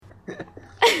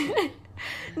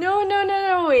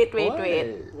No. Wait. What?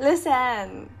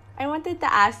 Listen, I wanted to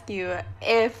ask you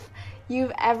if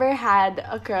you've ever had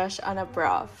a crush on a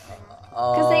prof.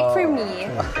 Because, like, for me...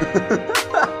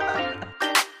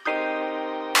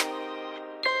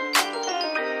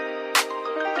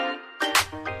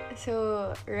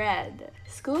 So, Red,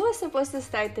 school was supposed to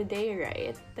start today,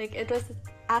 right? Like, it was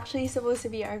actually supposed to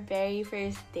be our very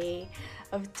first day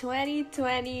of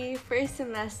 2020, first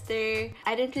semester.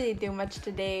 I didn't really do much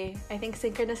today. I think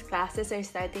synchronous classes are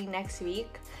starting next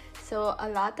week. So, a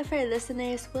lot of our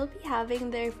listeners will be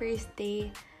having their first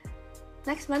day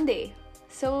next Monday.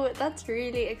 So, that's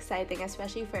really exciting,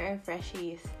 especially for our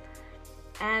freshies.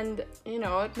 And, you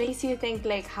know, it makes you think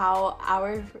like how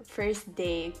our first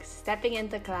day stepping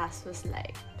into class was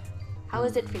like. How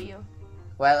was it for you?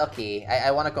 Well, okay. I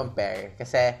want to compare.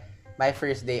 Kasi my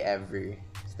first day ever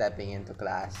stepping into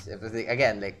class. It was, like,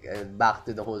 again, like, back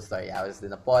to the whole story. I was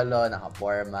in a polo,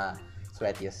 naka-forma,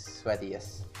 sweaty as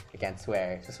I can't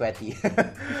swear. So sweaty.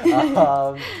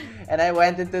 And I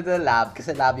went into the lab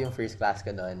kasi lab yung first class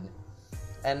ko nun.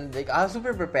 And like, I was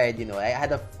super prepared, you know. I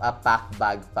had a packed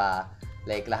bag pa.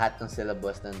 Like, lahat ng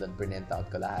syllabus nandun, print out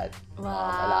ko lahat. Wow.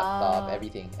 A laptop,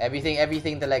 everything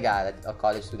talaga that a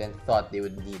college student thought they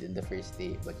would need in the first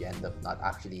day, but you end up not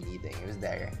actually needing. It was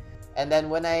there. And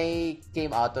then when I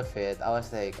came out of it, I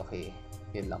was like, okay,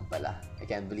 yun lang pala. I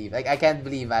can't believe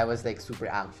I was like super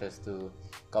anxious to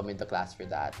come into class for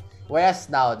that. Whereas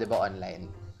now, di ba,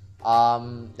 online,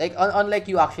 like, unlike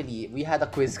you actually, we had a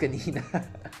quiz kanina.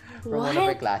 From one of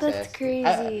our classes. That's crazy.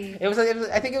 I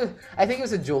think it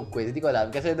was a joke quiz. Hindi ko alam.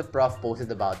 Kasi the prof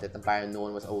posted about it. And parang no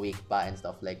one was awake pa and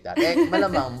stuff like that.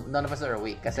 Malamang, none of us are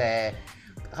awake. Kasi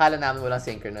akala namin walang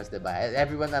synchronous, diba?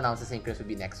 Everyone announced the synchronous would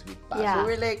be next week pa. Yeah. So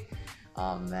we're like,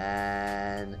 oh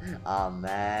man.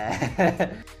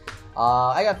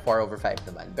 I got 4/5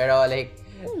 naman. Pero like,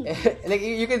 like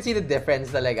you can see the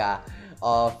difference talaga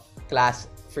of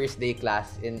first day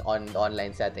class in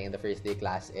online setting and the first day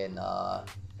class in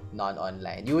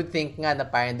non-online. You would think nga na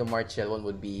parang the more chill one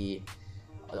would be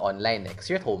online because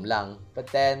you're at home lang.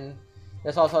 But then,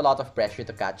 there's also a lot of pressure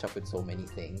to catch up with so many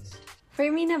things.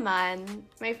 For me naman,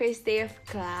 my first day of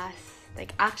class,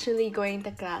 like actually going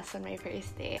to class on my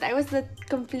first day, I was the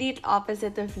complete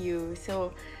opposite of you.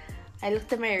 So, I looked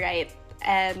to my right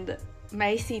and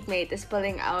my seatmate is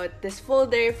pulling out this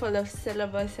folder full of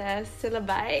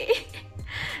syllabi.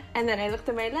 And then I looked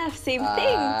to my left, same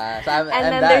thing. So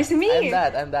there's me.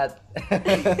 I'm that.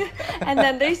 And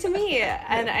then there's me.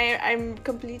 And I'm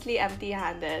completely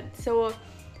empty-handed. So,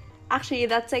 actually,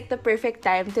 that's like the perfect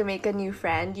time to make a new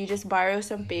friend. You just borrow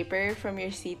some paper from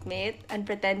your seatmate and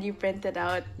pretend you printed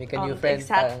out. Make a new friend.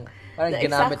 Parang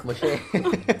ginamit mo siya.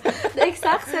 The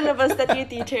exact syllabus that your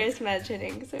teacher is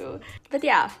mentioning. So, but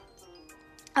yeah.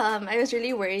 I was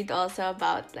really worried also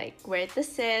about like where to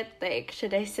sit. Like,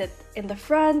 should I sit in the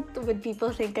front? Would people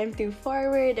think I'm too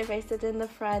forward if I sit in the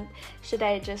front? Should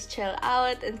I just chill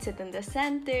out and sit in the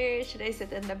center? Should I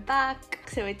sit in the back?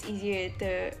 So it's easier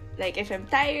to, like, if I'm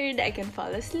tired, I can fall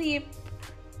asleep.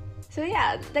 So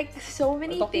yeah, like so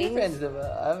many things. Friends, diba?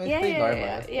 I mean, it's pretty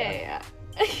normal. Yeah.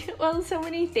 Well, so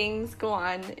many things go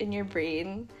on in your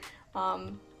brain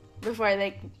before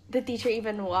like the teacher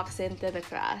even walks into the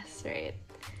class, right?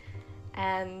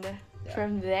 And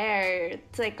from there,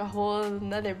 it's like a whole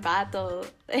nother battle.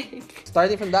 Like,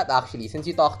 starting from that, actually, since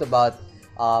you talked about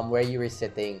where you were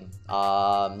sitting,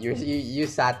 you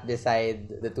sat beside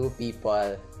the two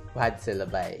people who had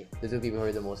syllabi. The two people who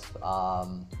were the most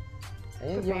yung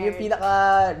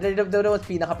the most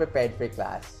pinaka prepared for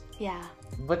class. Yeah.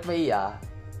 But Maya,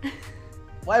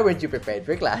 why weren't you prepared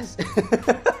for class?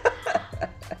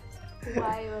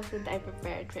 Why wasn't I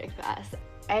prepared for class?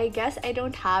 I guess I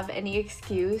don't have any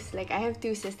excuse. Like, I have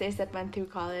two sisters that went through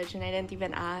college and I didn't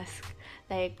even ask,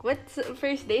 like, what's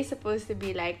first day supposed to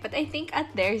be like? But I think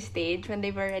at their stage, when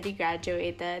they've already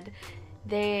graduated,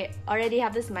 they already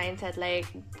have this mindset, like,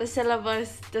 the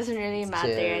syllabus doesn't really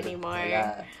matter anymore.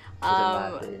 Yeah.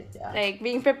 Yeah. Like,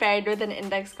 being prepared with an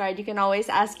index card, you can always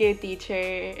ask your teacher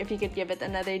if you could give it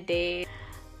another day.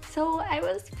 So I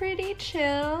was pretty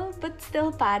chill, but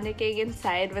still panicking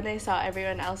inside when I saw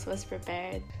everyone else was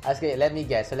prepared. Okay, let me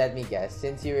guess.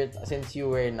 Since you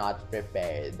were not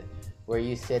prepared, were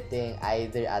you sitting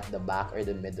either at the back or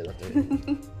the middle of the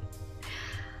room?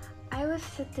 I was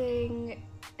sitting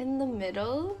in the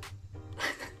middle.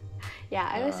 Yeah,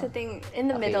 I was sitting in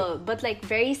the middle, but like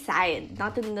very side,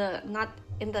 not in the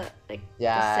like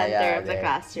the center of the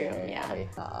classroom.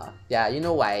 Yeah, you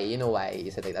know why you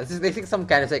said like that. This is basically some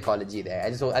kind of psychology there.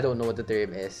 I don't know what the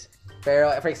term is.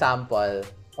 Pero for example,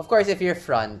 of course, if you're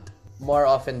front, more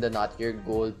often than not, your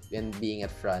goal in being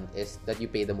at front is that you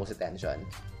pay the most attention.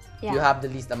 Yeah. You have the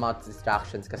least amount of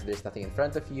distractions because there's nothing in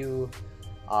front of you.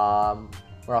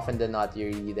 More often than not,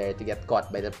 you're really there to get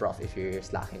caught by the prof if you're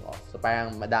slacking off. So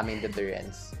parang madaming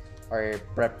deterrence or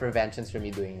preventions from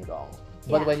you doing wrong.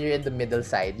 But when you're in the middle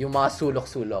side, yung mga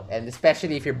sulok-sulok, and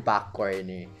especially if you're back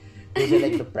corner, those are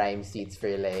like the prime seats for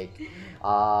like,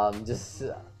 just,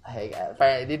 like,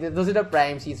 those are the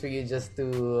prime seats for you just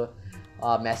to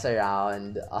mess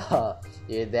around.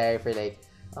 You're there for like,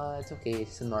 it's okay,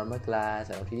 it's a normal class,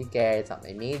 I don't really care, it's not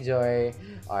my major,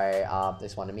 or I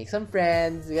just want to make some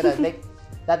friends, you know, like,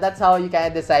 that's how you kind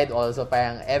of decide also,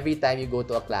 parang every time you go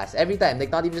to a class, every time, like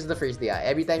not even just the first day,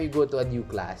 every time you go to a new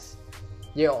class,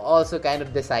 you're also kind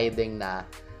of deciding na,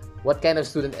 what kind of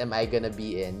student am I gonna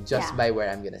be in just by where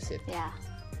I'm gonna sit. Yeah.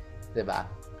 Diba?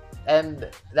 And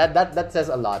that says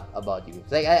a lot about you.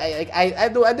 Like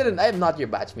I'm not your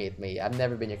batchmate, mate. I've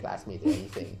never been your classmate or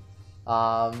anything.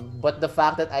 But the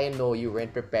fact that I know you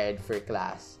weren't prepared for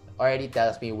class already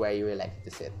tells me where you were likely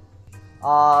to sit.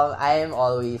 I am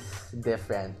always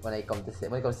different when it comes to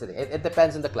sitting. It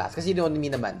depends on the class. Kasi you know me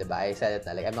naman, diba? I said it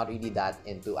na, like, I'm not really that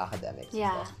into academics.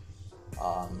 Yeah.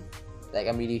 Like,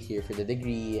 I'm really here for the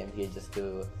degree. I'm here just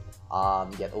to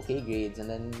get okay grades and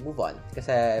then move on.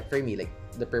 Kasi for me, like,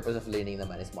 the purpose of learning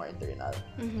naman is more internal.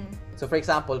 Mm-hmm. So, for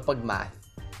example, pag math,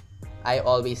 I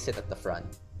always sit at the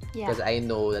front. Yeah. Because I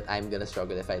know that I'm gonna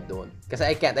struggle if I don't. Because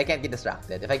I can't get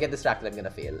distracted. If I get distracted, I'm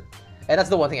gonna fail. And that's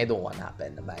the one thing I don't want to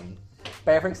happen naman.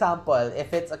 Pero for example,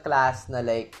 if it's a class na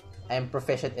like, I'm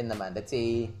proficient in naman, let's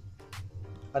say,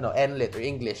 NLit or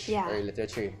English or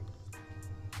literature.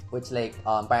 Which like,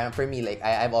 parang for me, like,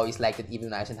 I've always liked it even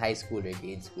when I was in high school or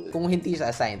grade school. Kung hindi siya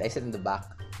assigned, I sit in the back.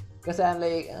 Kasi I'm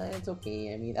like, it's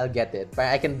okay. I mean, I'll get it.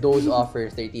 Parang I can doze off for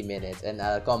 30 minutes and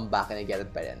I'll come back and I get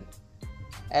it pa rin.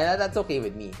 And that's okay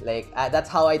with me. Like, that's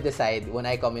how I decide when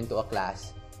I come into a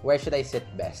class, where should I sit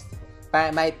best?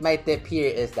 My tip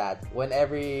here is that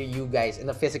whenever you guys, in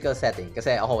a physical setting,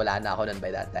 kasi ako wala na ako nun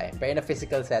by that time, but in a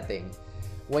physical setting,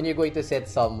 when you're going to sit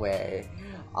somewhere,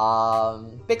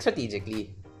 pick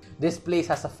strategically. This place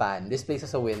has a fan, this place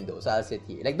has a window, so I'll sit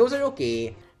here. Like, those are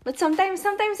okay. But sometimes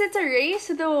it's a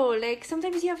race though. Like,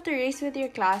 sometimes you have to race with your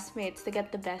classmates to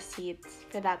get the best seats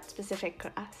for that specific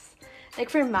class. Like,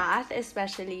 for math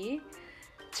especially,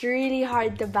 it's really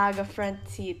hard to bag a front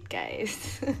seat,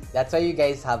 guys. That's why you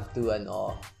guys have to, I don't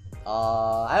know,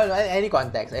 any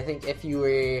context. I think if you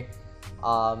were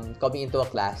coming into a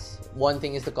class, one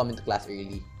thing is to come into class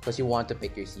early because you want to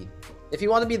pick your seat. If you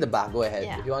want to be in the back, go ahead.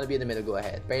 Yeah. If you want to be in the middle, go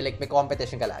ahead. Pero like, may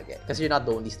competition ka lagi because you're not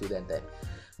the only student.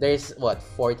 There's,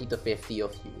 40 to 50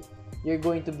 of you. You're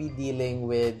going to be dealing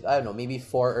with, I don't know, maybe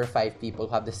 4 or 5 people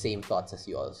who have the same thoughts as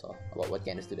you also about what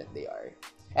kind of student they are.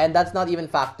 And that's not even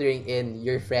factoring in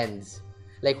your friends.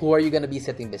 Like, who are you gonna be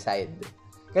sitting beside?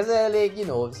 Because, like, you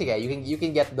know, sige, you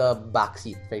can get the back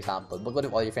seat, for example. But what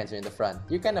if all your friends are in the front?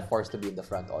 You're kind of forced to be in the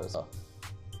front also.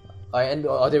 And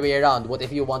the other way around, what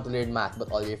if you want to learn math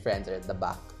but all your friends are at the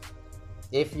back?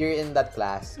 If you're in that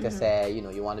class, kasi, you know,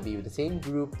 you want to be with the same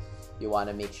group, you want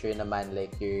to make sure naman,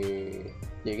 like,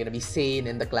 you're gonna be sane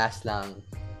in the class lang,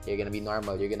 you're gonna be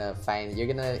normal, you're gonna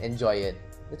enjoy it.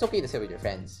 It's okay to sit with your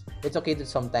friends. It's okay to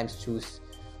sometimes choose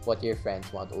what your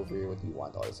friends want over what you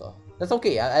want also. That's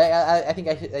okay. I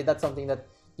think that's something that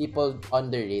people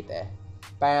underrate eh.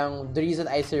 Parang the reason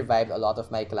I survived a lot of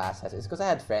my classes is because I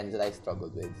had friends that I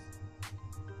struggled with.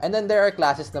 And then there are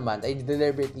classes naman I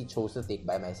deliberately chose to take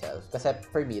by myself. Kasi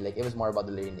for me, like, it was more about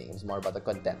the learning. It was more about the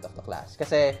content of the class.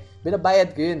 Kasi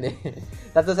binabayad ko yun eh.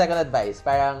 That's the second advice.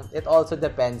 Parang it also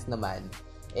depends naman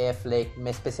if like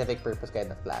may specific purpose kind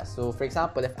of class. So for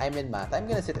example, if I'm in math, I'm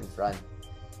gonna sit in front.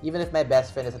 Even if my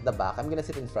best friend is at the back, I'm gonna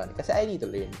sit in front kasi I need to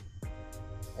learn.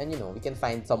 And you know, we can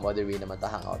find some other way naman to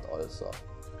hang out also.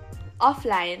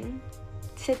 Offline,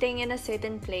 sitting in a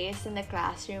certain place in the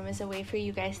classroom is a way for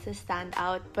you guys to stand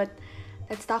out. But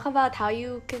let's talk about how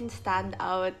you can stand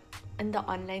out in the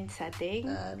online setting.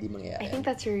 Di mangyayari. I think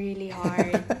that's really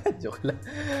hard. Joke lang.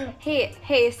 Hey,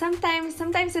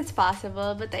 sometimes it's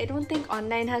possible, but I don't think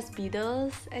online has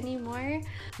Beatles anymore.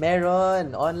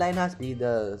 Meron. Online has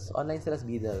Beatles. Online still has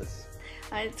Beatles.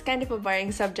 It's kind of a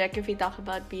boring subject if we talk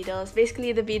about Beatles.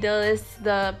 Basically, the Beatle is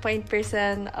the point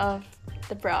person of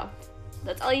the prof.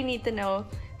 That's all you need to know.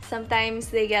 Sometimes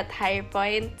they get higher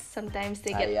points, sometimes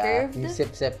they get curved. Yung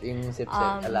sip-sip,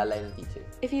 alalay ng teacher.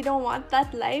 If you don't want that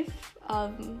life,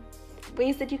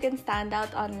 ways that you can stand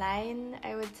out online,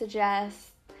 I would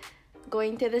suggest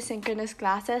going to the synchronous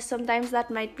classes. Sometimes that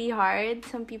might be hard.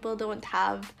 Some people don't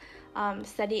have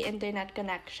steady internet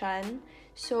connection.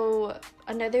 So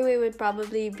another way would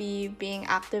probably be being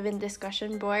active in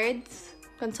discussion boards,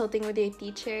 consulting with your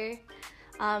teacher.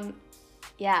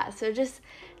 So just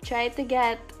try to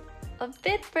get a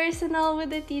bit personal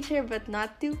with the teacher, but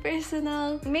not too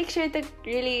personal. Make sure to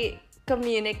really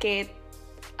communicate,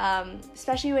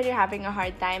 especially when you're having a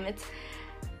hard time.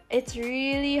 It's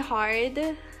really hard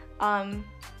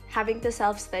having to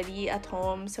self-study at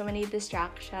home, so many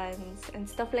distractions and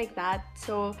stuff like that.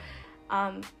 So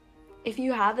if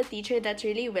you have a teacher that's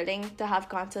really willing to have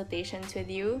consultations with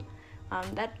you,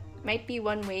 that might be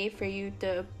one way for you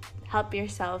to help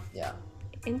yourself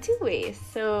in two ways.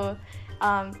 So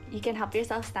you can help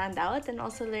yourself stand out and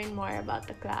also learn more about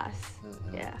the class.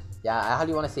 I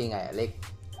actually want to say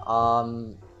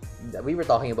we were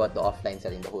talking about the offline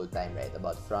setting the whole time, right?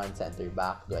 About front, center,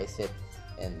 back. Do I sit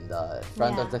in the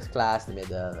front of the class, the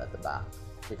middle, at the back?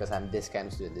 Because I'm this kind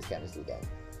of student, this kind of student.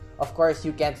 Of course,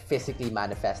 you can't physically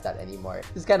manifest that anymore.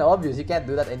 It's kind of obvious. You can't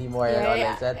do that anymore in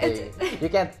online setting. You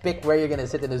can't pick where you're gonna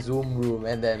sit in a Zoom room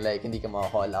and then hindi ka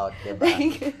ma-call out, diba?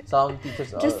 Some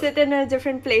teachers just sit in a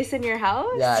different place in your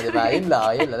house. Yeah, diba? Yun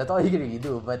lang. That's all you can really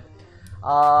do. But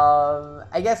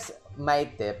I guess my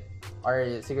tip, or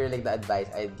siguro like the advice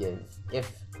I'd give, if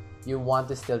you want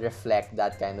to still reflect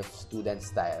that kind of student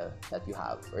style that you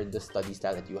have, or the study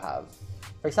style that you have.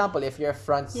 For example, if you're a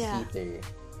front seater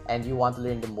and you want to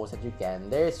learn the most that you can,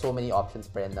 there's so many options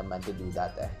pa rin naman to do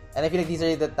that. And I feel like these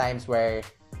are the times where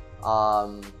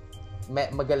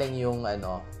magaling yung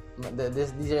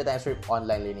these are the times where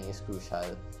online learning is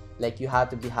crucial. Like you have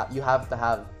to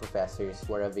have professors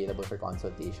who are available for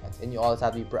consultations, and you also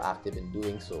have to be proactive in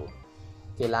doing so.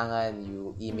 Kailangan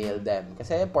you email them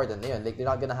kasi important na yun. Like they're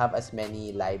not gonna have as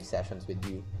many live sessions with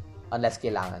you unless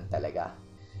kailangan talaga.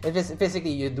 If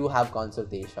physically you do have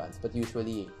consultations, but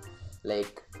usually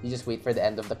like you just wait for the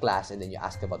end of the class and then you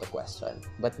ask about the question.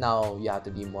 But now you have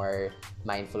to be more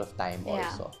mindful of time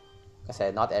also.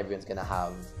 Kasi not everyone's gonna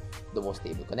have the most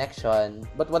stable connection.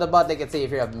 But what about, like, let's say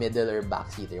if you're a middle or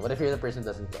back seater? What if you're the person who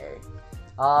doesn't care?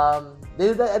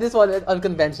 This one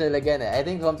unconventional again. I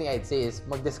think something I'd say is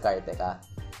mag-discarte ka.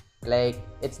 Like,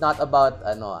 it's not about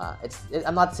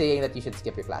I'm not saying that you should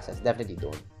skip your classes. Definitely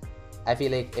don't. I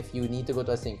feel like if you need to go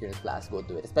to a synchronous class, go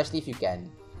to it. Especially if you can.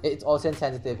 It's also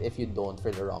insensitive if you don't for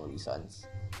the wrong reasons.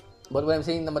 But when I'm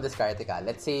saying na mag-discarte ka,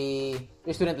 let's say you're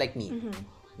a student like me,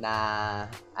 na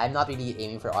I'm not really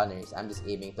aiming for honors. I'm just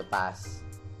aiming to pass.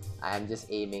 I'm just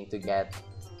aiming to get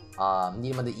hindi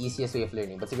naman the easiest way of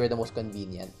learning, but siguro the most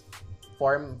convenient.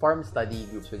 Form study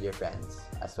groups with your friends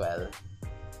as well.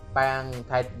 Parang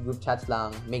kahit group chats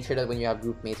lang, make sure that when you have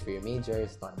group mates for your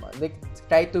majors, normal. Like,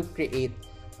 try to create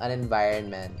an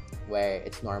environment where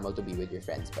it's normal to be with your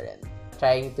friends pa rin.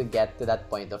 Trying to get to that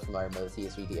point of normalcy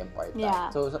is really important.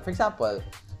 Yeah. So, for example,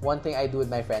 one thing I do with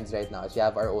my friends right now is we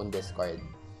have our own Discord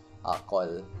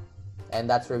call. And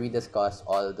that's where we discuss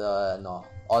all the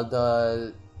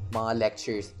mga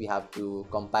lectures we have to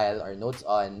compile our notes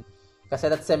on. Kasi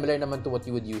that's similar naman to what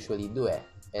you would usually do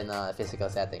in a physical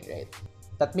setting, right?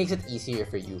 That makes it easier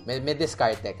for you. May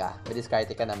discarte ka. May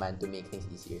discarte ka naman to make things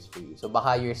easier for you. So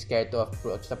baka you're scared to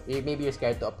approach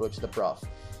the prof.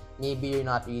 Maybe you're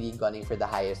not really gunning for the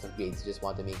highest of grades. You just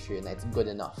want to make sure that it's good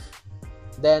enough.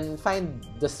 Then find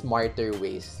the smarter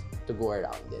ways to go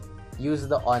around it. Use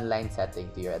the online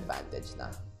setting to your advantage na.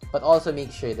 But also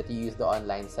make sure that you use the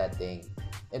online setting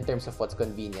in terms of what's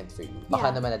convenient for you.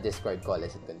 Baka naman a Discord call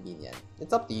isn't convenient.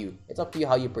 It's up to you. It's up to you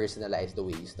how you personalize the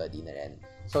way you study na rin.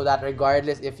 So that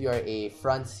regardless if you're a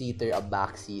front seater, a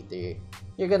back seater,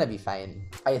 you're gonna be fine.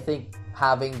 I think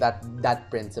having that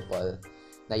principle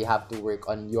na you have to work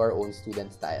on your own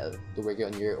student style, to work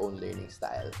on your own learning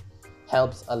style,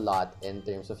 helps a lot in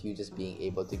terms of you just being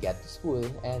able to get to school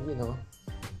and,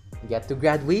 get to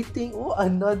graduating. Oh,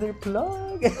 another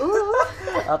plug.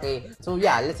 Okay. So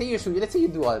yeah, let's say you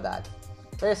do all that.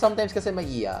 Pero sometimes kasi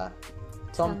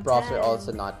some profs are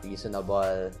also not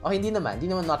reasonable. Oh, hindi naman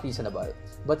not reasonable.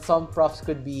 But some profs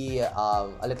could be a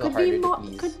little harder to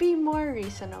please. Could be more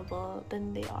reasonable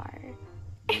than they are.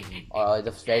 Or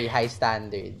the very high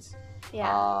standards.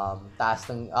 Yeah. Taas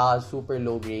ng super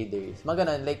low graders.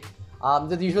 Maganon, like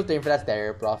the usual term for that's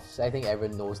terror profs. I think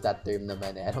everyone knows that term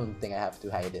naman. I don't think I have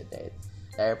to hide it, right?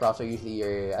 Terror profs are usually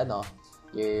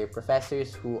your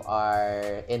professors who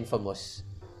are infamous.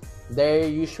 They're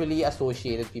usually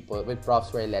associated with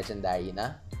profs who are legendary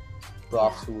na.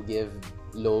 Profs who give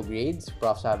low grades,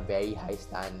 profs who have very high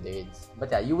standards.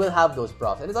 But yeah, you will have those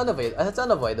profs. And it's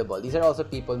unavoidable. These are also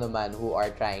people naman who are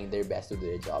trying their best to do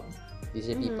their job. These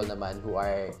are people naman who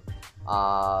are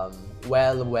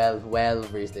well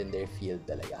versed in their field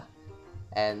talaga.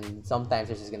 And sometimes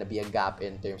there's just gonna be a gap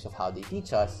in terms of how they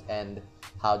teach us and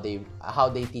how they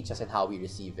teach us and how we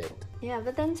receive it. Yeah,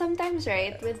 but then sometimes,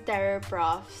 right, with terror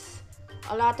profs,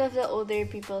 a lot of the older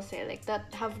people say, like,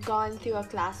 that have gone through a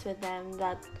class with them,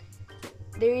 that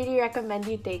they really recommend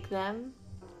you take them.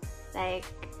 Like,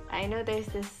 I know there's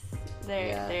this,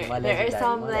 there are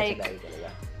some, like,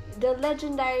 the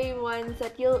legendary ones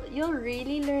that you'll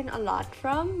really learn a lot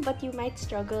from, but you might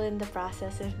struggle in the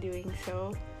process of doing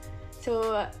so.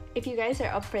 So if you guys are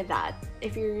up for that,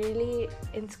 if you're really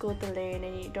in school to learn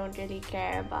and you don't really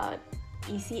care about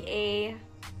ECA,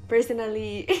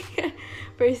 personally,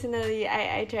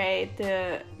 I try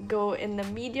to go in the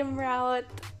medium route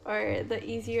or the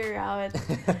easier route.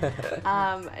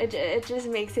 It just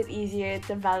makes it easier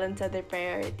to balance other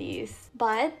priorities.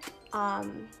 But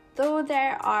though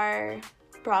there are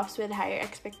profs with higher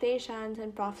expectations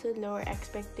and profs with lower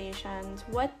expectations,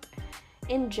 what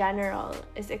in general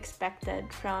is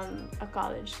expected from a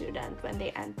college student when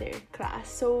they enter class?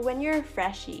 So when you're a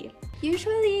freshie,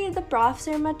 usually the profs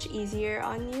are much easier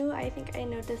on you. I think I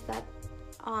noticed that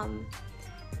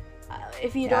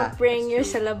if you don't bring your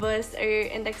syllabus or your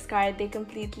index card, they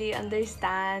completely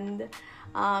understand.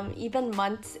 Even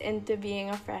months into being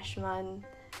a freshman,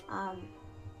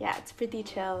 it's pretty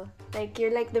chill. Like,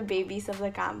 you're like the babies of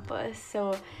the campus,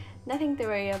 so nothing to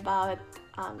worry about.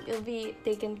 You'll be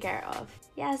taken care of.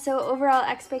 Yeah, so overall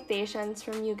expectations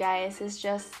from you guys is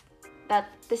just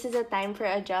that this is a time for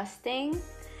adjusting,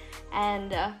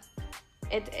 and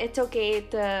it's okay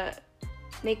to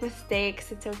make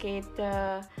mistakes. It's okay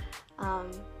to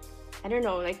I don't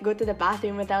know, like, go to the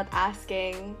bathroom without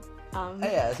asking.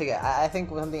 Sige. I think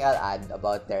something I'll add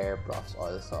about their profs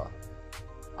also.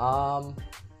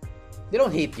 They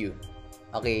don't hate you.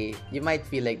 Okay, you might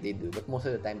feel like they do, but most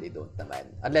of the time they don't naman.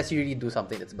 Unless you really do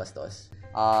something that's bastos.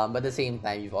 But at the same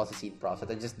time, you've also seen profs that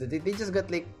they just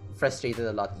got, like, frustrated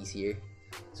a lot easier.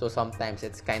 So sometimes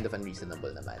it's kind of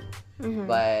unreasonable naman. Mm-hmm.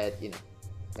 But, you know,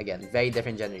 again, very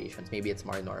different generations. Maybe it's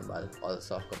more normal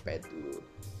also compared to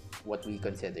what we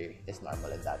consider is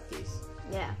normal in that case.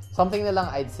 Yeah. Something na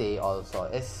lang I'd say also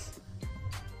is,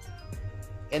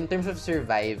 in terms of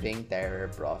surviving terror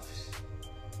profs,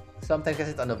 sometimes kasi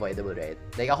it's unavoidable, right?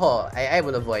 Like ako, I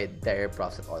will avoid terror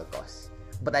profs at all costs.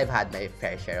 But I've had my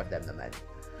fair share of them naman.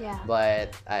 Yeah.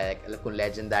 But kung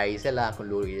legendary sila,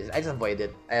 kung low readers, I just avoid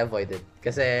it. I avoid it.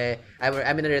 Kasi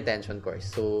I'm in a retention course.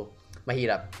 So,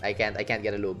 mahirap. I can't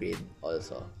get a low grade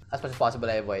also. As much as possible,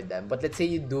 I avoid them. But let's say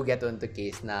you do get into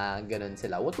case na ganun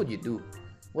sila. What would you do?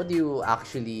 What do you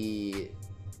actually...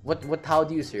 How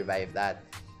do you survive that?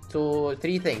 So,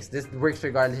 3 things. This works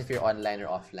regardless if you're online or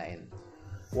offline.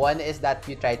 One is that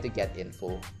you try to get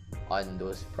info on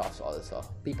those profs also.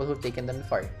 People who've taken them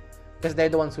before. Because they're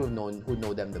the ones who know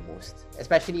them the most.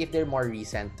 Especially if they're more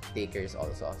recent takers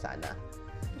also, sana.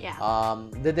 Yeah.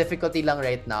 The difficulty lang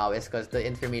right now is because the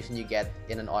information you get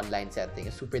in an online setting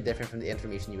is super different from the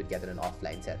information you would get in an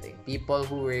offline setting. People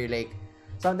who were like...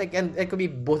 Something, and it could be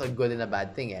both a good and a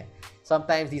bad thing eh.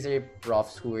 Sometimes these are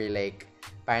profs who were like...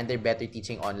 Parang they're better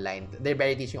teaching online. They're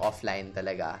better teaching offline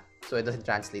talaga. So it doesn't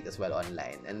translate as well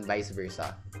online, and vice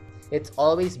versa. It's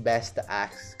always best to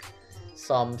ask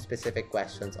some specific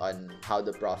questions on how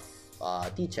the prof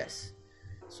teaches.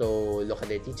 So look at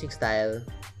their teaching style,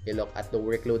 you look at the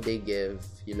workload they give,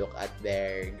 you look at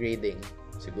their grading,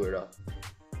 siguro.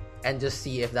 And just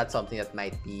see if that's something that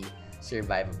might be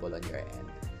survivable on your end.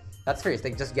 That's first,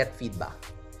 like, just get feedback.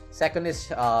 Second is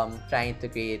trying to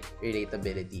create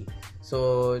relatability.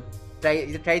 So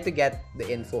try to get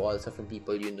the info also from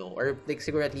people you know, or like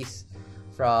siguro at least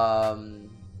from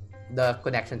the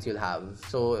connections you'll have.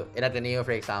 So in Ateneo,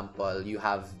 for example, you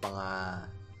have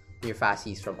your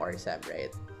FASIs from RSM,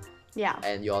 right? Yeah.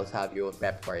 And you also have your own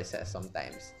prep courses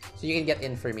sometimes. So you can get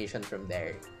information from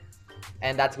there.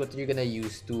 And that's what you're gonna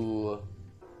use to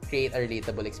create a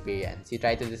relatable experience. You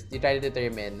try to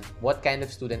determine what kind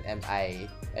of student am I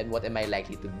and what am I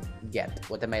likely to get?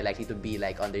 What am I likely to be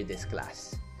like under this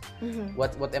class? Mm-hmm.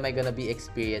 What am I gonna be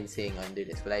experiencing under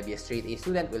this? Will I be a straight A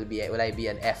student? Will I be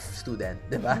an F student?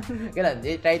 Diba? Ganun.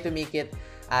 They try to make it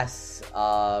as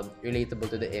relatable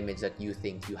to the image that you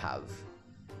think you have.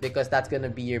 Because that's gonna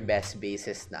be your best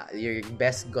basis na. Your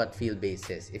best gut feel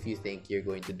basis if you think you're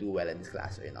going to do well in this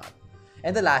class or not.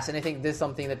 And the last, and I think this is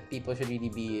something that people should really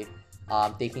be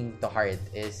taking to heart,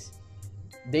 is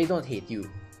they don't hate you.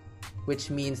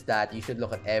 Which means that you should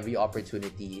look at every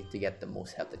opportunity to get the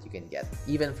most help that you can get,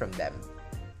 even from them.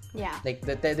 Yeah. Like,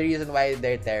 the reason why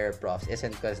they're terror profs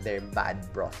isn't because they're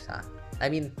bad profs, huh? I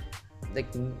mean, like,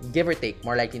 give or take,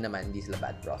 more likely naman, hindi sila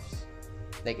bad profs.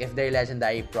 Like, if they're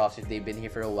legendary profs, if they've been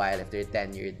here for a while, if they're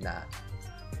tenured na,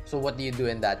 So what do you do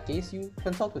in that case? You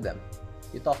consult with them.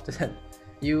 You talk to them.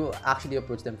 You actually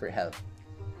approach them for help.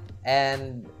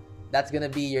 And that's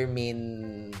gonna be your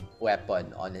main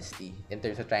weapon, honestly, in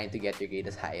terms of trying to get your grade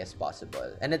as high as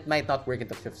possible. And it might not work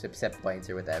in terms of set points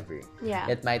or whatever. Yeah.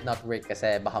 It might not work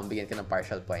kasi baka bigyan ka ng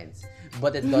partial points.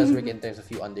 But it does work in terms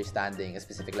of you understanding a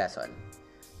specific lesson.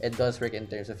 It does work in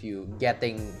terms of you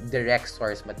getting direct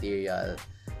source material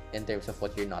in terms of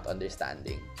what you're not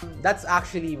understanding. That's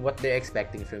actually what they're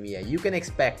expecting from you. You can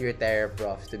expect your terror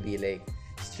profs to be like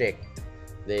strict.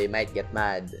 They might get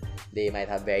mad. They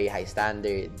might have very high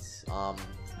standards.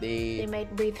 They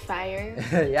might breathe fire.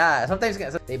 yeah, sometimes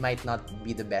they might not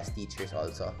be the best teachers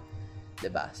also.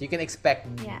 Diba? So you can expect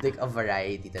like a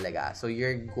variety talaga. So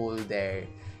your goal there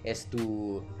is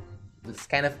to just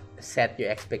kind of set your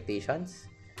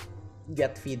expectations,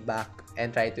 get feedback,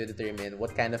 and try to determine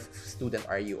what kind of student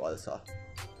are you also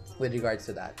with regards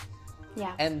to that.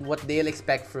 Yeah. And what they'll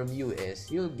expect from you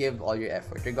is you'll give all your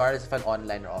effort regardless of an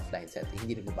online or offline setting.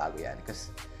 Hindi nagbabago yan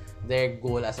because their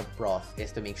goal as a prof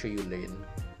is to make sure you learn.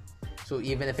 So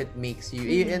even if it makes you,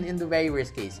 even in the very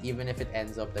worst case, even if it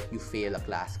ends up that you fail a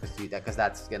class because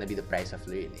that's gonna be the price of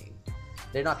learning,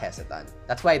 they're not hesitant.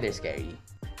 That's why they're scary.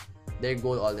 Their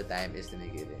goal all the time is to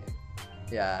make you learn.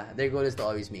 Yeah, their goal is to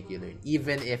always make you learn,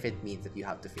 even if it means that you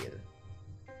have to fail.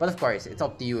 But of course, it's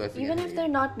up to you if even if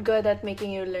they're not good at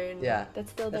making you learn. Yeah,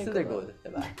 that's still their goal.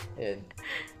 Diba? Yun.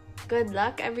 Good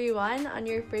luck, everyone, on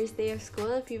your first day of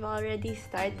school. If you've already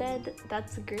started,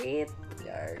 that's great.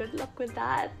 Yeah. Good luck with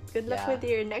that. Good luck with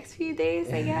your next few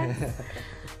days, I guess.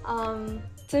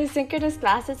 So synchronous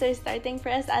classes are starting for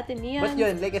us at Ateneum. But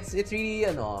yun, like it's really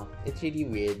it's really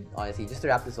weird, honestly. Just to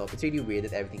wrap this up, it's really weird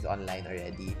that everything's online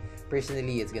already.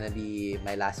 Personally, it's gonna be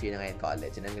my last year na in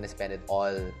college, and I'm gonna spend it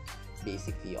all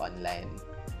basically online.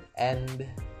 And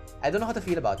I don't know how to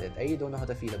feel about it. I really don't know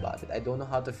how to feel about it. I don't know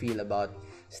how to feel about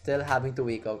still having to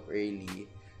wake up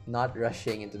early, not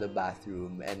rushing into the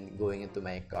bathroom and going into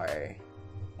my car.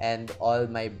 And all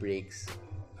my breaks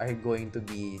are going to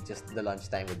be just the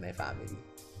lunchtime with my family.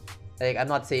 Like, I'm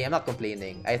not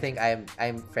complaining. I think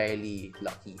I'm fairly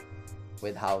lucky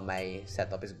with how my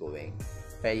setup is going.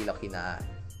 Fairly lucky na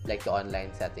like the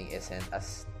online setting isn't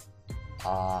as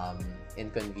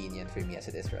inconvenient for me as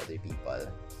it is for other people.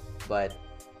 But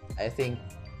I think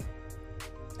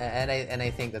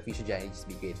I think that we should generally just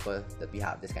be grateful that we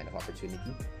have this kind of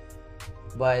opportunity.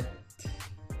 But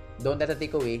don't let it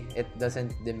take away. It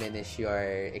doesn't diminish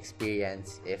your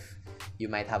experience if you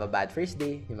might have a bad first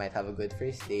day, you might have a good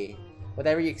first day.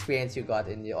 Whatever experience you got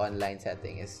in the online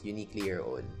setting is uniquely your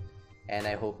own. And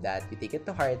I hope that you take it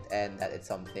to heart and that it's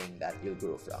something that you'll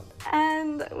grow from.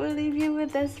 And we'll leave you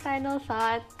with this final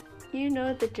thought. You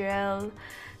know the drill.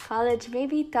 College may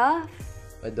be tough,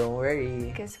 but don't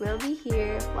worry, because we'll be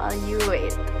here while you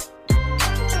wait.